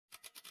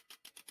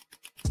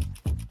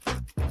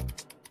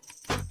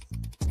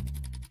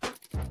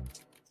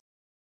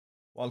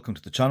Welcome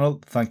to the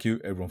channel. Thank you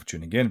everyone for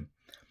tuning in.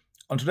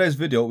 On today's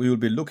video, we will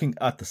be looking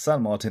at the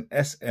San Martin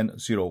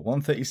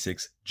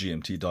SN0136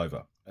 GMT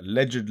diver,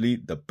 allegedly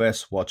the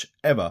best watch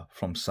ever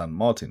from San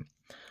Martin.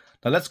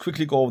 Now let's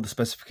quickly go over the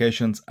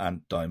specifications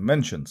and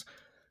dimensions.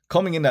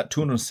 Coming in at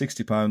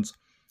 £260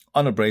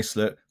 on a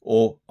bracelet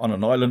or on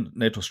an island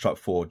NATO strap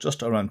for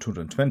just around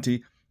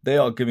 220, they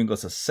are giving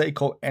us a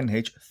Seiko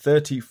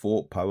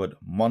NH34 powered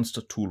monster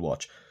tool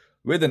watch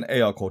with an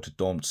AR coated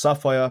domed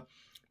sapphire,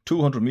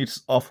 200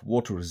 meters of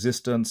water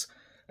resistance,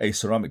 a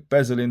ceramic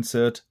bezel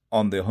insert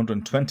on the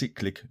 120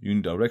 click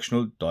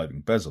unidirectional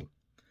diving bezel.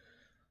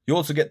 You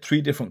also get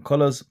three different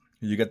colors.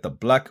 You get the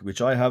black,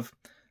 which I have,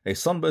 a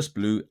sunburst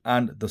blue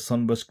and the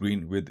sunburst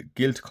green with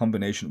gilt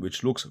combination,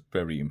 which looks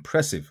very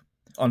impressive.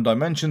 On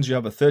dimensions, you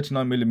have a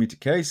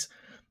 39mm case,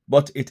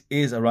 but it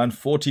is around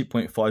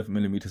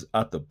 40.5mm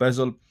at the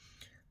bezel,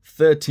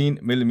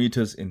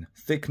 13mm in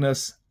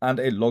thickness and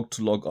a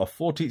log-to-log of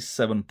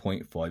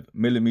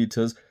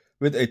 47.5mm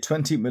with a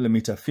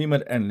 20mm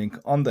female end link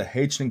on the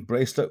H-link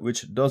bracelet,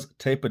 which does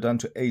taper down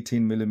to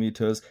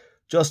 18mm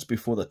just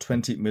before the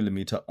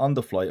 20mm on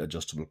the fly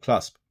adjustable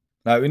clasp.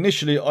 Now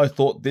initially I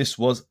thought this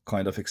was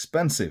kind of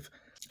expensive,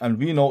 and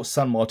we know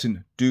San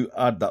Martin do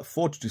add that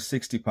 £40 to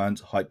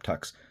 £60 hype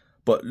tax,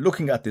 but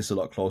looking at this a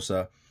lot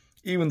closer,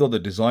 even though the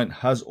design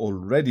has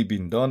already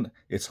been done,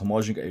 it's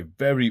homaging a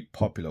very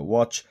popular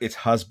watch. It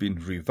has been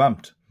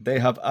revamped. They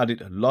have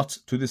added lots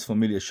to this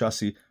familiar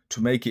chassis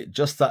to make it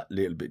just that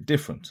little bit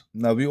different.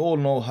 Now we all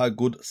know how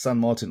good San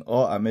Martin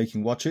are at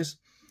making watches.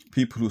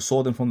 People who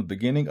saw them from the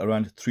beginning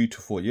around 3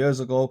 to 4 years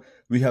ago,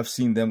 we have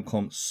seen them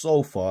come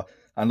so far,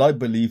 and I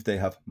believe they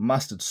have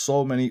mastered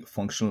so many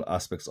functional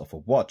aspects of a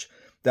watch.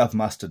 They have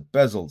mastered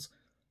bezels,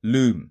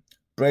 lume,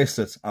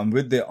 bracelets, and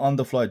with their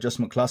on-the-fly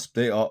adjustment clasp,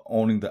 they are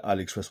owning the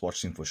AliExpress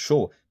watch scene for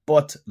sure.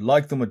 But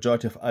like the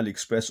majority of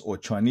AliExpress or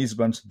Chinese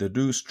brands, they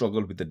do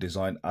struggle with the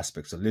design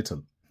aspects a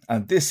little.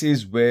 And this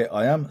is where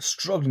I am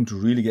struggling to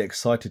really get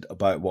excited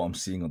about what I'm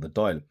seeing on the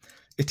dial.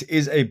 It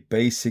is a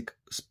basic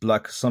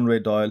black sunray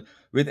dial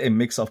with a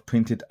mix of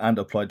printed and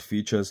applied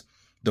features.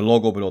 The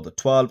logo below the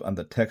 12 and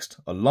the text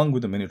along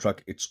with the mini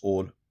track, it's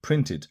all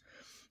printed.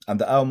 And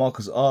the hour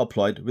markers are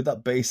applied with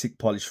that basic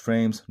polished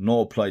frames,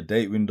 no applied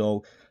date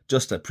window,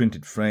 just a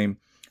printed frame.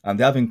 And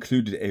they have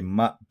included a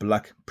matte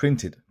black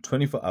printed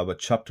 24-hour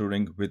chapter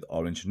ring with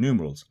orange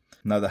numerals.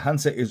 Now the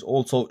handset is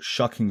also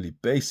shockingly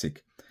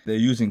basic. They're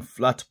using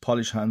flat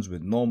polished hands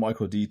with no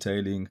micro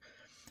detailing,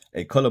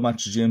 a color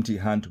matched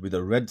GMT hand with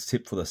a red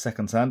tip for the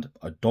second hand.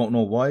 I don't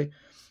know why.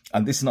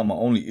 And this is not my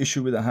only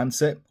issue with the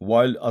handset.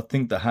 While I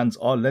think the hands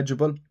are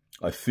legible,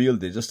 I feel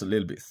they're just a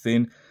little bit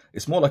thin.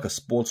 It's more like a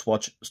sports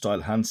watch style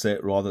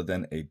handset rather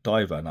than a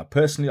diver. Now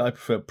personally, I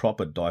prefer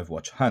proper dive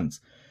watch hands.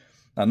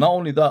 And not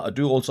only that, I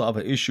do also have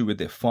an issue with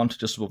the font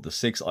just above the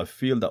 6. I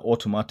feel that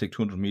automatic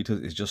 200 meters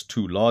is just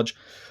too large.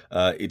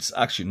 It's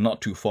actually not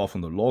too far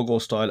from the logo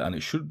style, and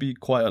it should be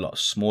quite a lot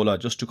smaller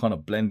just to kind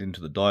of blend into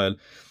the dial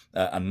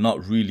and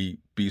not really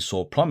be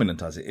so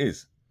prominent as it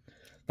is.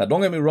 Now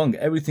don't get me wrong,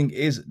 everything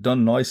is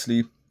done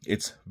nicely.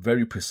 It's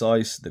very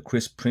precise, the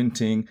crisp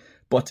printing,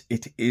 but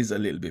it is a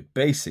little bit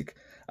basic.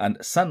 And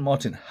San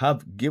Martin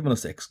have given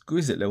us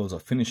exquisite levels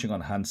of finishing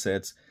on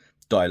handsets,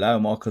 dial hour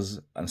markers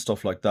and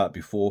stuff like that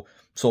before,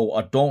 so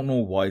I don't know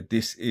why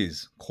this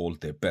is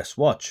called their best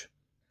watch.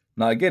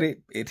 Now I get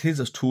it, it is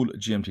a tool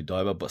GMT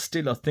diver, but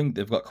still I think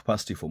they've got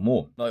capacity for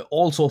more. I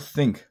also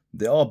think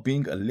they are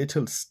being a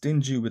little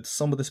stingy with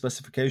some of the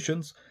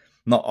specifications,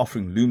 not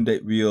offering lume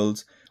date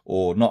wheels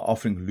or not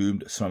offering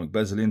lumed ceramic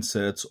bezel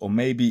inserts, or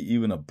maybe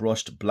even a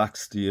brushed black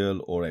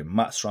steel or a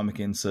matte ceramic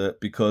insert,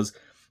 because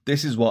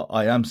this is what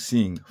I am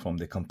seeing from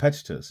the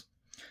competitors.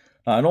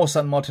 Now, I know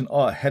San Martin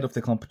are ahead of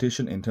the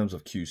competition in terms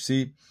of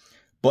QC,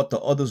 but the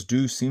others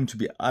do seem to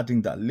be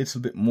adding that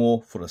little bit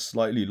more for a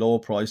slightly lower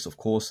price, of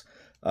course.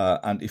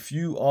 And if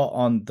you are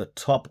on the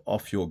top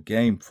of your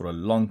game for a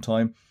long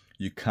time,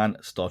 you can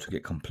start to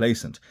get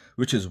complacent,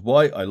 which is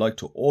why I like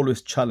to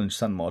always challenge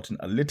San Martin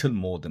a little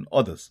more than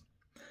others.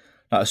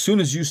 Now, as soon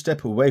as you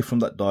step away from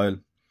that dial,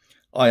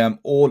 I am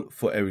all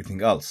for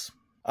everything else.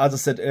 As I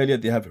said earlier,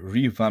 they have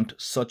revamped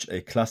such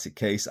a classic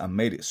case and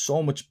made it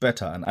so much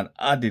better and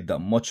added that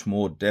much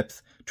more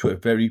depth to a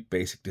very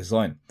basic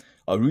design.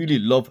 I really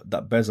love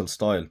that bezel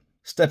style.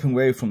 Stepping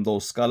away from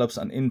those scallops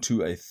and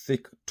into a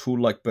thick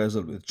tool-like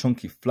bezel with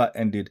chunky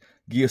flat-ended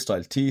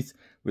gear-style teeth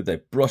with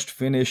a brushed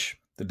finish.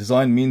 The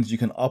design means you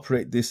can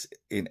operate this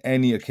in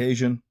any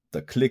occasion.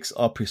 The clicks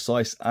are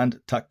precise and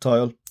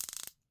tactile.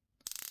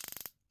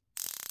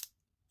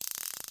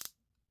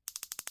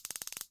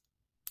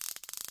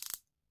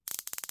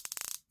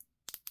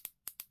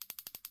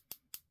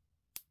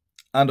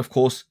 And of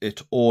course,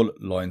 it all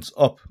lines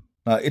up.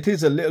 Now, it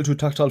is a little too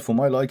tactile for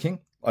my liking.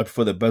 I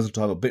prefer the bezel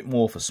to have a bit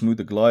more of a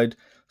smoother glide,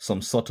 some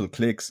subtle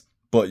clicks,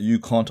 but you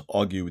can't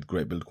argue with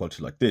great build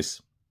quality like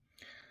this.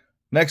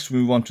 Next, we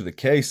move on to the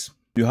case.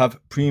 You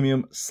have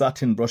premium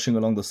satin brushing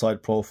along the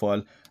side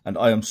profile, and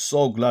I am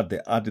so glad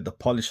they added the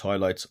polished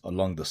highlights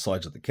along the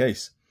sides of the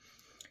case.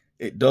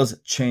 it does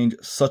change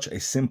such a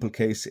simple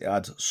case. It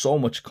adds so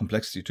much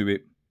complexity to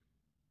it.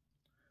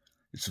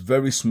 It's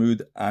very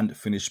smooth and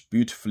finished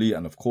beautifully,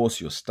 and of course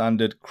your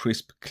standard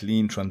crisp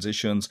clean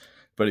transitions,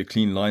 very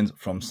clean lines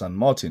from St.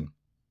 Martin.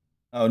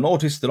 Now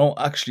notice they don't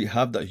actually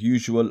have that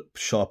usual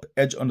sharp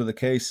edge under the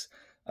case,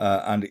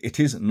 and it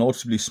is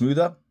noticeably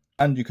smoother,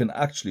 and you can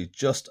actually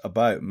just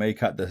about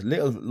make out the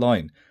little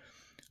line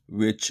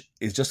which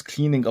is just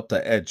cleaning up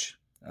the edge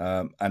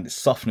and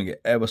softening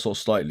it ever so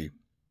slightly.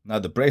 Now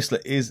the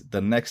bracelet is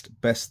the next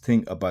best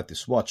thing about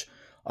this watch.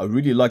 I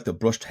really like the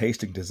brushed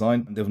H-link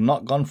design. They've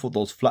not gone for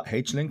those flat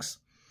H-links.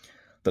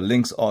 The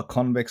links are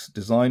convex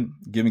design,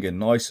 giving a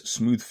nice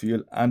smooth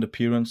feel and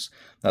appearance.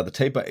 Now the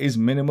taper is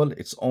minimal.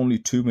 It's only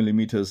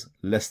 2mm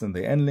less than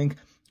the end link,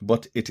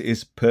 but it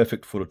is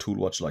perfect for a tool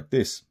watch like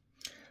this.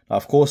 Now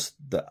of course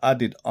the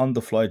added on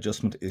the fly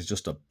adjustment is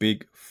just a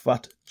big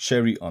fat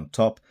cherry on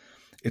top.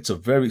 It's a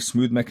very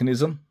smooth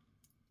mechanism.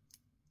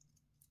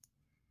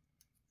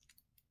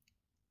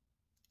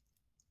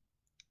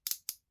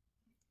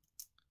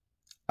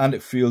 And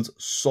it feels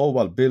so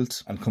well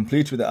built, and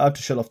complete with the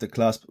outer shell of the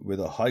clasp with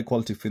a high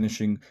quality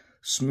finishing,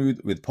 smooth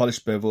with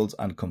polished bevels,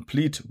 and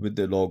complete with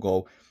the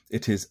logo.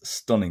 It is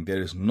stunning.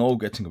 There is no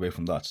getting away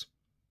from that.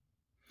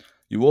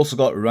 You've also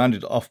got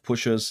rounded off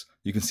pushers.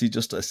 You can see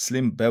just a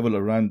slim bevel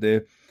around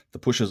there. The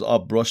pushers are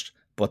brushed,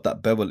 but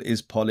that bevel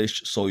is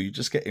polished, so you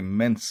just get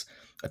immense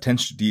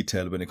attention to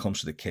detail when it comes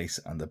to the case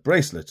and the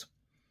bracelet.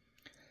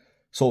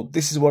 So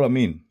this is what I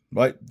mean,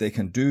 right? They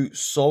can do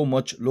so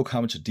much. Look how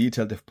much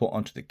detail they've put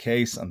onto the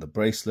case and the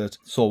bracelet.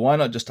 So why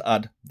not just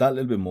add that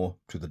little bit more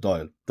to the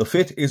dial? The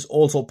fit is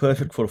also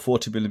perfect for a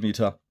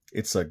 40mm.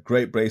 It's a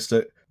great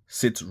bracelet,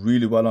 sits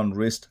really well on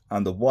wrist,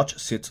 and the watch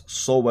sits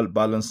so well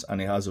balanced,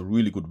 and it has a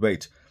really good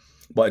weight.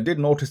 But I did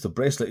notice the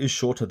bracelet is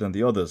shorter than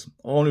the others.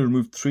 I only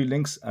removed 3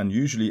 links, and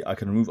usually I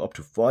can remove up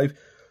to 5.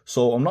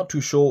 So I'm not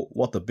too sure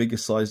what the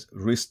biggest size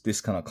wrist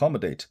this can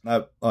accommodate.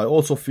 Now, I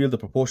also feel the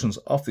proportions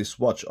of this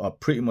watch are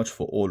pretty much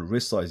for all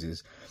wrist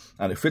sizes,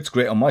 and it fits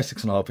great on my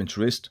 6.5-inch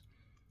wrist,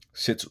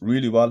 sits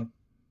really well,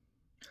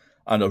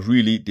 and I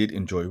really did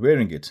enjoy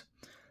wearing it.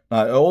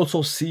 Now, I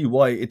also see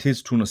why it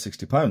is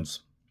 £260.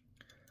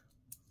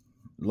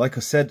 Like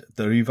I said,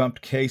 the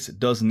revamped case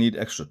does need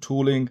extra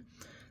tooling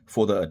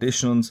for the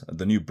additions,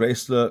 the new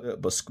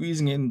bracelet, but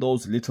squeezing in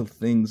those little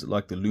things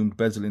like the loomed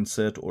bezel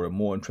insert or a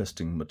more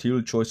interesting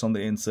material choice on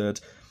the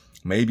insert,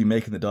 maybe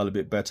making the dial a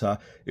bit better,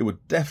 it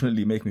would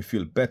definitely make me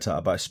feel better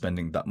about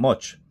spending that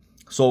much.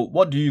 So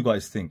what do you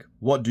guys think?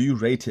 What do you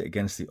rate it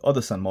against the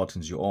other St.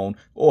 Martins you own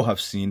or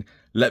have seen?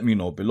 Let me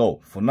know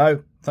below. For now,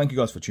 thank you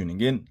guys for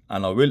tuning in,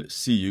 and I will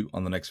see you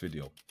on the next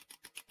video.